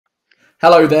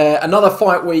Hello there. Another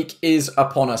fight week is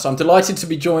upon us. I'm delighted to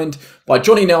be joined by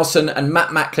Johnny Nelson and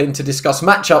Matt Macklin to discuss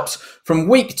matchups from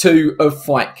week 2 of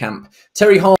Fight Camp.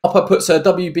 Terri Harper puts her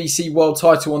WBC world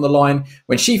title on the line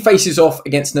when she faces off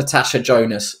against Natasha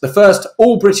Jonas, the first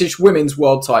all-British women's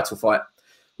world title fight.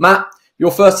 Matt, you're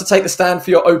first to take the stand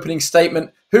for your opening statement.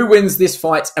 Who wins this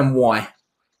fight and why?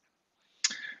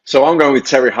 So I'm going with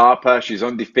Terri Harper. She's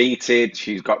undefeated.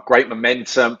 She's got great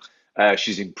momentum.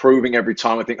 She's improving every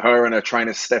time. I think her and her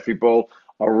trainer, Steffi Bull,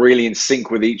 are really in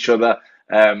sync with each other.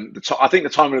 I think the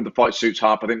timing of the fight suits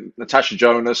Harper. I think Natasha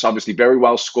Jonas, obviously very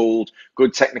well schooled,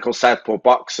 good technical southpaw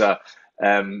boxer.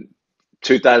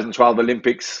 2012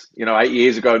 Olympics, 8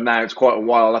 years ago now, it's quite a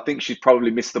while. I think she's probably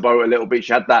missed the boat a little bit.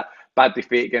 She had that bad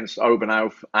defeat against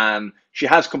Obernauf, and she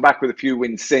has come back with a few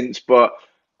wins since, but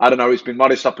I don't know, it's been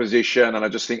modest opposition, and I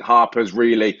just think Harper's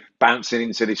really bouncing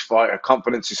into this fight. Her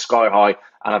confidence is sky high,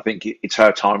 and I think it's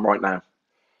her time right now.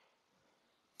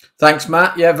 Thanks,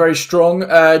 Matt. Yeah, very strong.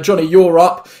 Johnny, you're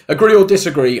up. Agree or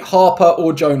disagree? Harper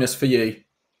or Jonas for you?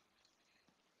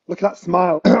 Look at that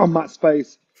smile on Matt's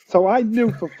face. So I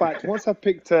knew for a fact, once I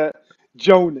picked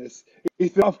Jonas,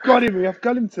 I've got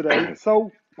him today.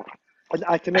 So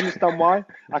I can understand why.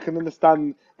 I can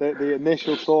understand the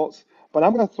initial thoughts. But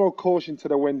I'm going to throw caution to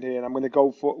the wind here, and I'm going to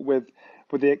go with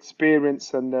the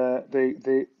experience and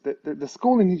the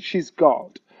schooling she's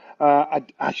got.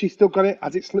 Has she still got it?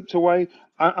 Has it slipped away?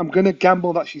 I'm going to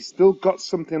gamble that she's still got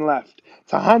something left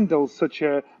to handle such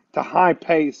a high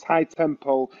pace, high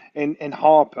tempo in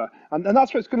Harper, and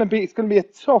that's what it's going to be. It's going to be a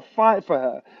tough fight for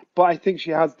her, but I think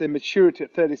she has the maturity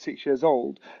at 36 years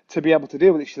old to be able to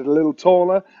deal with it. She's a little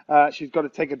taller. She's got to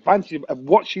take advantage of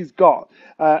what she's got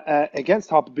against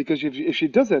Harper, because if she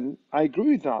doesn't, I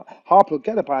agree with that. Harper will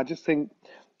get her, but I just think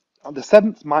the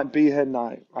 7th might be her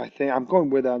night. I think I'm going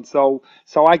with her, and so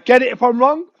I get it if I'm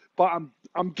wrong, but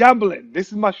I'm gambling. This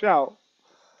is my shout.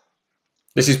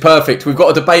 This is perfect. We've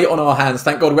got a debate on our hands.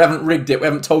 Thank God we haven't rigged it. We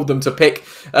haven't told them to pick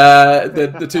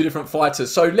the two different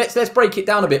fighters. So let's break it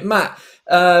down a bit. Matt,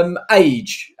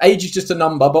 age is just a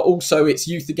number, but also it's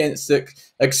youth against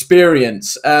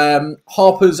experience.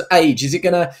 Harper's age, is it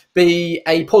going to be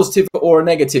a positive or a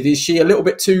negative? Is she a little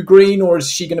bit too green, or is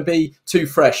she going to be too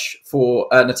fresh for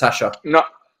Natasha?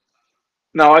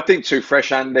 No, I think too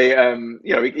fresh, Andy.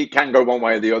 It can go one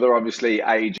way or the other. Obviously,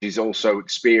 age is also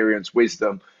experience,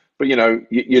 wisdom. But,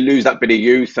 you lose that bit of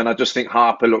youth, and I just think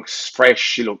Harper looks fresh.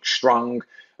 She looks strong.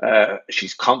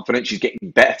 She's confident. She's getting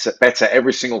better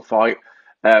every single fight.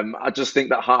 I just think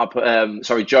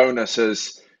that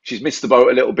Jonas she's missed the boat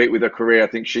a little bit with her career. I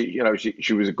think she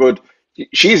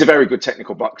is a very good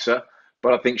technical boxer,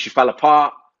 but I think she fell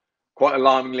apart quite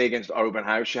alarmingly against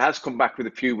Obernauf. She has come back with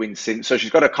a few wins since, so she's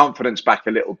got her confidence back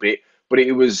a little bit, but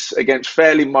it was against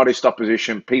fairly modest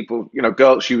opposition. People,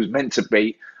 girls she was meant to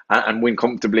beat and win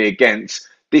comfortably against.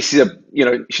 This is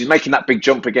she's making that big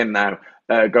jump again now,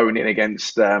 going in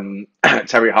against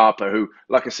Terri Harper, who,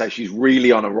 like I say, she's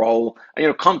really on a roll.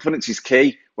 And confidence is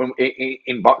key when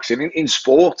in boxing, in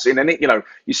sports, in any.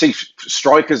 You see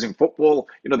strikers in football.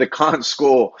 They can't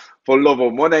score for love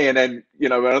or money, and then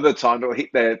another time they'll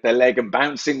hit their leg and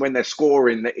bouncing when they're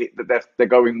scoring. They're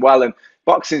going well, and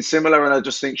boxing similar. And I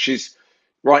just think she's.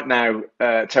 Right now,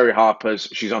 Terri Harper's,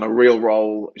 she's on a real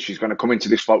roll. She's going to come into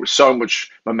this fight with so much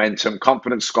momentum,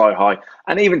 confidence sky high.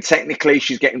 And even technically,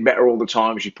 she's getting better all the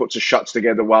time. She puts her shots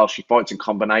together well. She fights in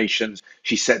combinations.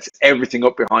 She sets everything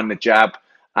up behind the jab.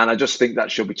 And I just think that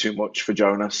she'll be too much for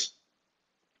Jonas.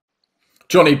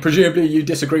 Johnny, presumably you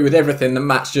disagree with everything that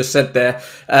Matt's just said there.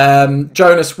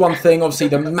 Jonas, one thing, obviously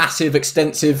the massive,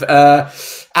 extensive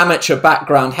amateur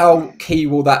background. How key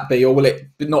will that be, or will it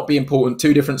not be important?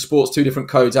 Two different sports, two different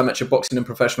codes, amateur boxing and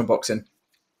professional boxing.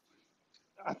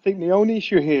 I think the only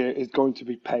issue here is going to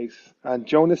be pace, and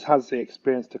Jonas has the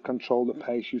experience to control the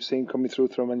pace. You've seen coming through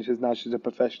when she's a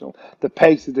professional. The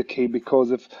pace is the key because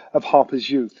of Harper's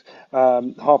youth.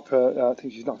 Harper, I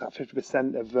think she's knocked out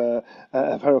 50% of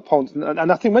her opponents,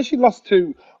 and I think when she lost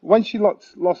to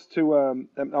Jonas lost to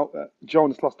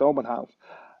Obernauf,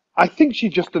 I think she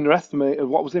just underestimated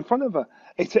what was in front of her.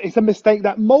 It's a mistake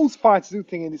that most fighters do,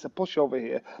 thinking it's a pushover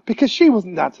here, because she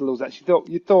wasn't there to lose that.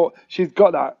 You thought she's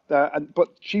got that, but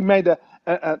she made a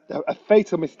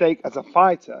fatal mistake as a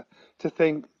fighter to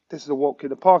think this is a walk in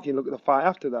the park. You look at the fight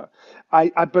after that.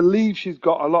 I believe she's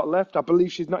got a lot left. I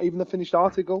believe she's not even a finished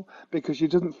article, because she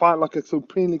doesn't fight like a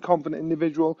supremely confident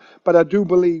individual. But I do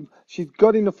believe she's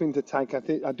got enough in the tank.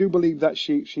 I do believe that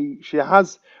she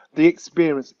has the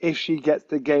experience if she gets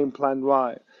the game plan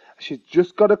right. She's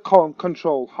just got to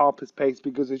control Harper's pace,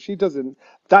 because if she doesn't,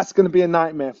 that's going to be a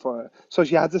nightmare for her. So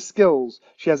she has the skills,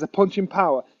 she has the punching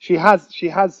power, she has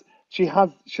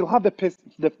she'll have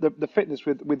the fitness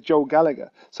with Joe Gallagher.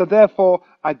 So therefore,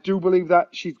 I do believe that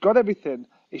she's got everything.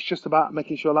 It's just about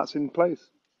making sure that's in place.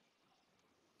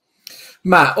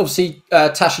 Matt, obviously,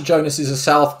 Tasha Jonas is a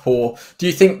southpaw. Do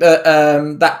you think that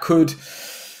that could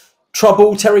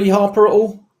trouble Terri Harper at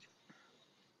all?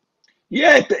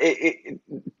 Yeah, it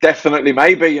definitely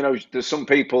maybe. You know, there's some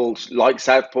people like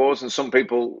southpaws, and some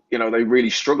people, you know, they really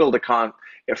struggle. They can't.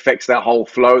 It affects their whole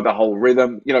flow, their whole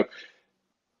rhythm. You know,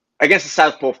 against a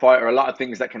southpaw fighter, a lot of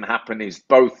things that can happen is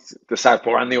both the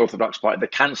southpaw and the orthodox fighter, they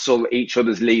cancel each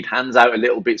other's lead hands out a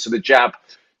little bit, so the jab,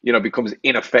 you know, becomes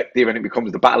ineffective, and it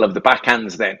becomes the battle of the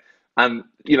backhands then. And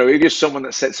you know, if you're someone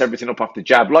that sets everything up off the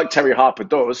jab, like Terri Harper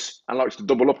does, and likes to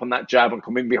double up on that jab and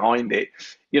come in behind it,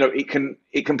 you know,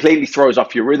 it completely throws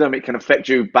off your rhythm. It can affect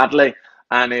you badly,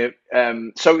 and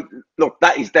so look,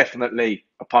 that is definitely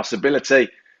a possibility.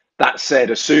 That said,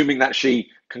 assuming that she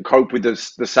can cope with the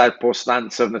southpaw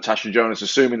stance of Natasha Jonas,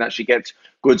 assuming that she gets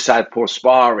good southpaw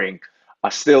sparring, I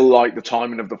still like the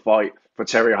timing of the fight for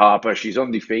Terri Harper. She's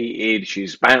undefeated.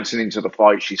 She's bouncing into the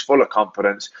fight. She's full of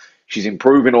confidence. She's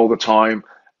improving all the time.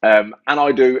 And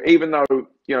I do, even though,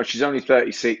 you know, she's only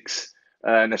 36,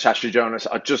 Natasha Jonas,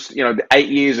 I just, you know, 8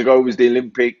 years ago was the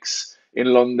Olympics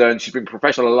in London. She's been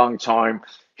professional a long time.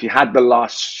 She had the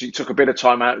loss. She took a bit of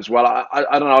time out as well.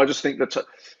 I don't know. I just think that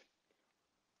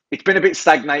it's been a bit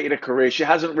stagnated, her career.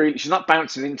 She's not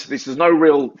bouncing into this. There's no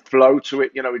real flow to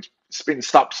it. You know, it's been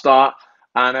stop start,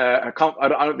 and I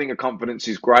don't think her confidence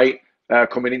is great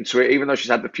coming into it. Even though she's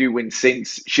had the few wins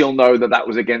since, she'll know that that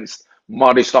was against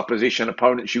modest opposition,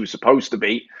 opponent she was supposed to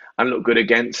beat and look good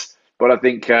against. But I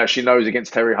think she knows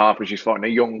against Terri Harper, she's fighting a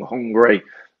young, hungry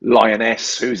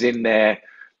lioness who's in there,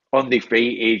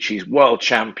 undefeated. She's world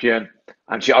champion,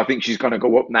 and I think she's going to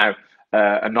go up now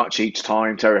a notch each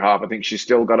time. Terri Harper, I think she's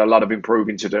still got a lot of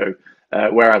improving to do.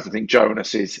 Whereas I think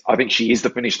Jonas I think she is the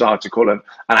finished article and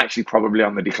actually probably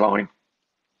on the decline.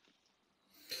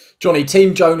 Johnny,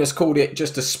 Team Jonas called it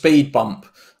just a speed bump,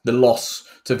 the loss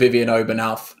to Vivian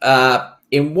Obernauf.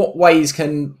 In what ways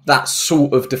can that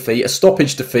sort of defeat, a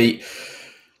stoppage defeat,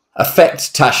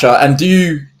 affect Tasha? And do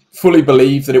you fully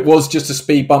believe that it was just a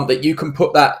speed bump, that you can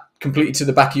put that completely to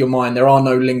the back of your mind? There are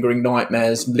no lingering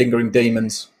nightmares, lingering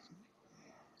demons.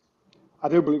 I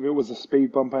do believe it was a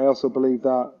speed bump. I also believe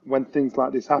that when things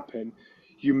like this happen,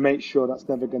 you make sure that's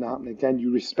never going to happen again.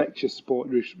 You respect your sport,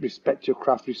 respect your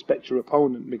craft, respect your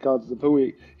opponent, regardless of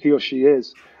who he or she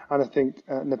is. And I think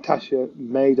Natasha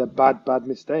made a bad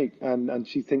mistake, and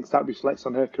she thinks that reflects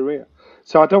on her career.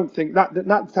 So I don't think that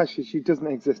Natasha, she doesn't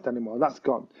exist anymore. That's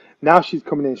gone. Now she's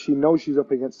coming in. She knows she's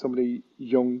up against somebody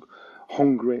young,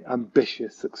 hungry,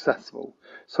 ambitious, successful.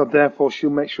 So therefore, she'll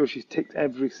make sure she's ticked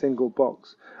every single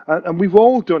box. And we've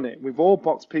all done it. We've all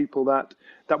boxed people that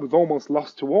we've almost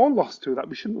lost to, or lost to, that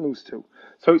we shouldn't lose to.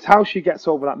 So it's how she gets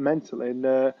over that mentally.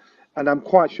 And I'm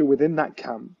quite sure within that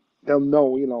camp, they'll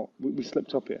know, you know, we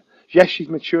slipped up here. Yes, she's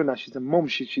mature now. She's a mum.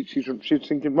 She's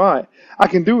thinking, right, I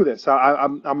can do this.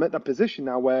 I'm at that position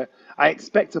now where I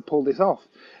expect to pull this off.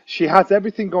 She has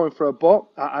everything going for her, but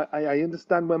I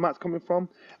understand where Matt's coming from.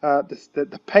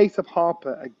 The pace of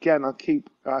Harper, again, I keep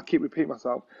repeating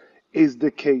myself, is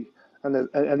the key. And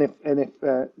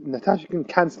if Natasha can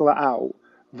cancel it out,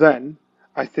 then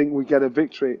I think we get a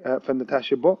victory for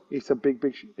Natasha. But it's a big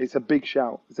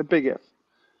shout. It's a big if.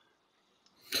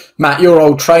 Matt, your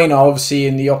old trainer, obviously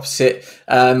in the opposite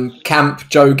camp,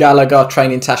 Joe Gallagher,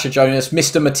 training Tasha Jonas,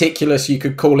 Mr. Meticulous, you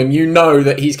could call him. You know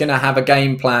that he's going to have a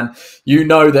game plan. You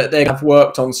know that they have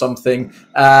worked on something.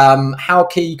 How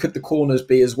key could the corners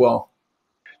be as well?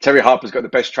 Terri Harper's got the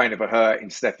best trainer for her in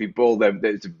Steffi Bull.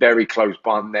 There's a very close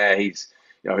bond there. He's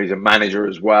a manager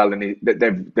as well, and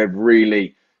they've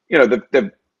really, you know,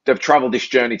 they've travelled this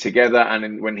journey together.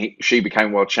 And when she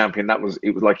became world champion, it was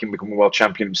like him becoming world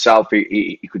champion himself.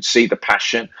 He could see the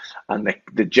passion and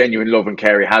the genuine love and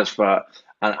care he has for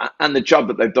her, and the job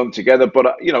that they've done together.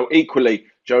 But you know, equally,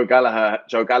 Joe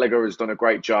Gallagher has done a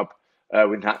great job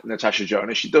with Natasha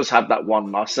Jonas. She does have that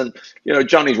one loss, and you know,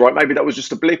 Johnny's right. Maybe that was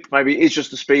just a blip. Maybe it is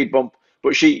just a speed bump.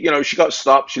 But she got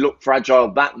stopped. She looked fragile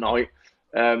that night.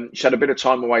 She had a bit of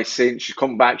time away since. She's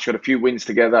come back. She had a few wins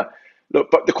together. Look,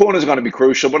 but the corners are going to be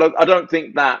crucial. But I don't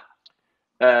think that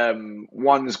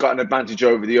one's got an advantage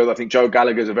over the other. I think Joe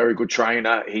Gallagher's a very good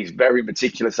trainer. He's very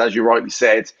meticulous, as you rightly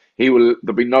said. There'll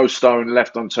be no stone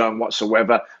left unturned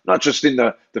whatsoever. Not just in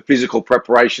the physical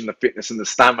preparation, the fitness, and the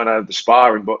stamina, the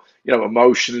sparring, but you know,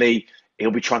 emotionally,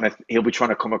 he'll be trying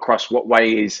to come across what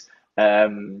way is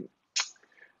Terri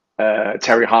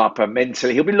Harper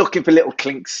mentally. He'll be looking for little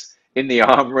clinks in the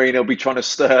armory, and he'll be trying to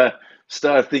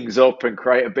stir things up and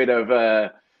create a bit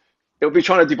of He'll be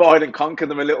trying to divide and conquer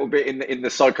them a little bit in the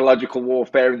psychological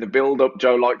warfare, in the build-up.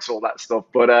 Joe likes all that stuff.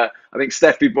 But I think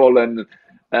Steffi Bull and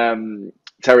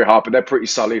Terri Harper, they're pretty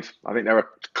solid. I think they're a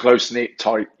close-knit,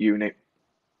 tight unit.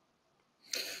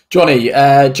 Johnny,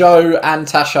 Joe and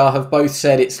Tasha have both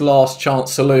said it's last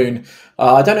chance saloon.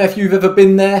 I don't know if you've ever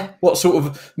been there. What sort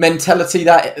of mentality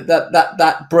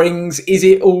that brings? Is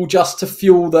it all just to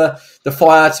fuel the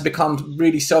fire to become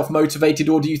really self-motivated,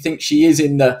 or do you think she is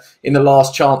in the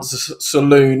last chance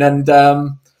saloon? And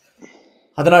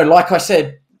I don't know. Like I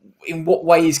said, in what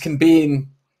ways can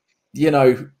being,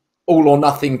 all or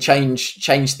nothing change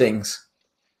things?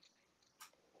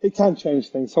 It can change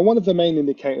things. So one of the main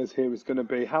indicators here is going to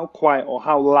be how quiet or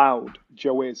how loud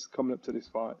Joe is coming up to this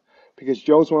fight. Because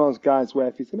Joe's one of those guys where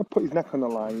if he's going to put his neck on the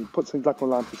line, he puts his neck on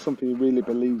the line for something he really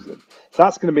believes in. So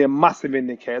that's going to be a massive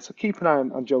indicator. So keep an eye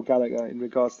on Joe Gallagher in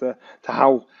regards to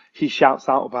how he shouts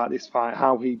out about this fight,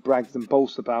 how he brags and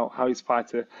boasts about how his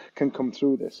fighter can come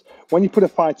through this. When you put a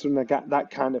fighter under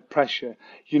that kind of pressure,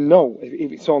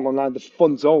 if it's all online, the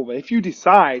fun's over. If you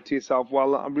decide to yourself,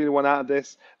 well, I really want out of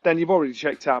this, then you've already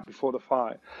checked out before the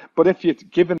fight. But if you're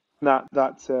given that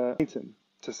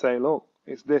to say, look,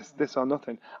 it's this or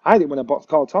nothing. I didn't win a box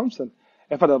Carl Thompson.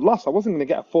 If I'd have lost, I wasn't going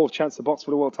to get a fourth chance to box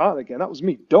for the world title again. That was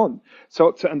me done.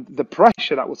 And the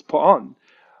pressure that was put on,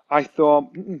 I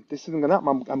thought, this isn't going to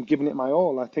happen. I'm giving it my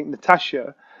all. I think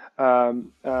Natasha,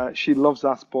 she loves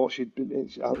that sport.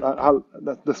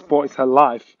 The sport is her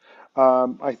life.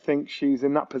 I think she's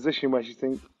in that position where she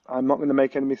thinks, I'm not going to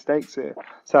make any mistakes here.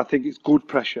 So I think it's good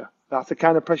pressure. That's the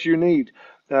kind of pressure you need.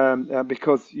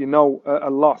 Because a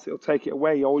loss, it'll take it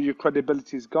away. All your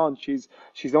credibility is gone. She's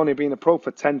only been a pro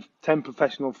for 10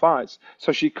 professional fights,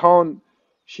 so she can't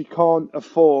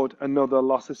afford another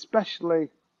loss, especially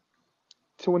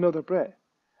to another Brit.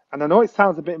 And I know it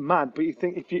sounds a bit mad, but you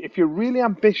think if you're really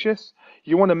ambitious,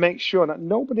 you want to make sure that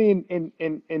nobody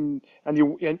and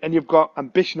you've got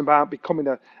ambition about becoming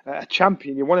a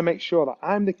champion. You want to make sure that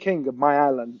I'm the king of my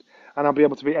island, and I'll be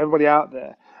able to beat everybody out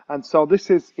there. And so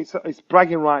it's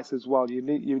bragging rights as well. You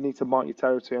need to mark your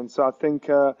territory. And so I think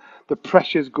the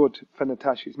pressure is good for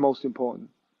Natasha. It's most important.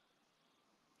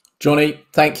 Johnny,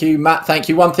 thank you. Matt, thank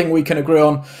you. One thing we can agree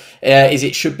on is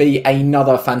it should be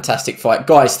another fantastic fight.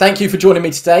 Guys, thank you for joining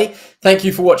me today. Thank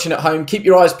you for watching at home. Keep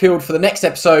your eyes peeled for the next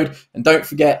episode. And don't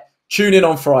forget, tune in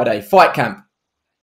on Friday. Fight Camp.